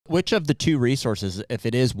Which of the two resources, if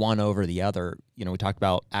it is one over the other, you know, we talked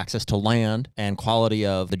about access to land and quality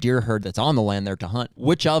of the deer herd that's on the land there to hunt.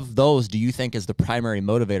 Which of those do you think is the primary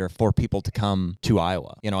motivator for people to come to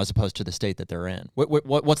Iowa, you know, as opposed to the state that they're in?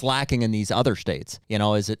 What's lacking in these other states? You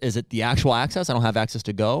know, is it the actual access? I don't have access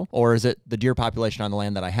to go, or is it the deer population on the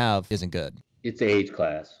land that I have isn't good? It's the age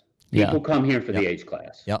class. People come here for the age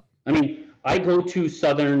class. Yep. I mean, I go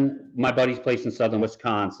to my buddy's place in southern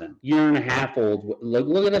Wisconsin. Year and a half old.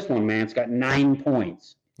 Look at this one, man. It's got 9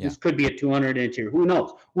 points. Yeah. This could be a 200-inch deer. Who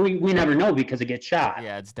knows? We never know because it gets shot.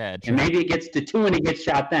 Yeah, it's dead. And maybe it gets to 2 and it gets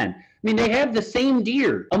shot then. I mean, they have the same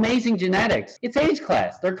deer. Amazing genetics. It's age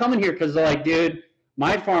class. They're coming here because they're like, dude,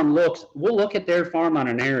 my farm we'll look at their farm on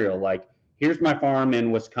an aerial. Like, here's my farm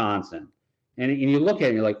in Wisconsin. And you look at it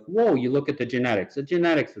and you're like, whoa, you look at the genetics. The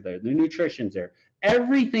genetics are there. The nutrition's there.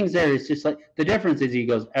 Everything's there. It's just like the difference is he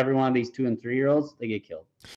goes, every one of these 2 and 3 year olds, they get killed.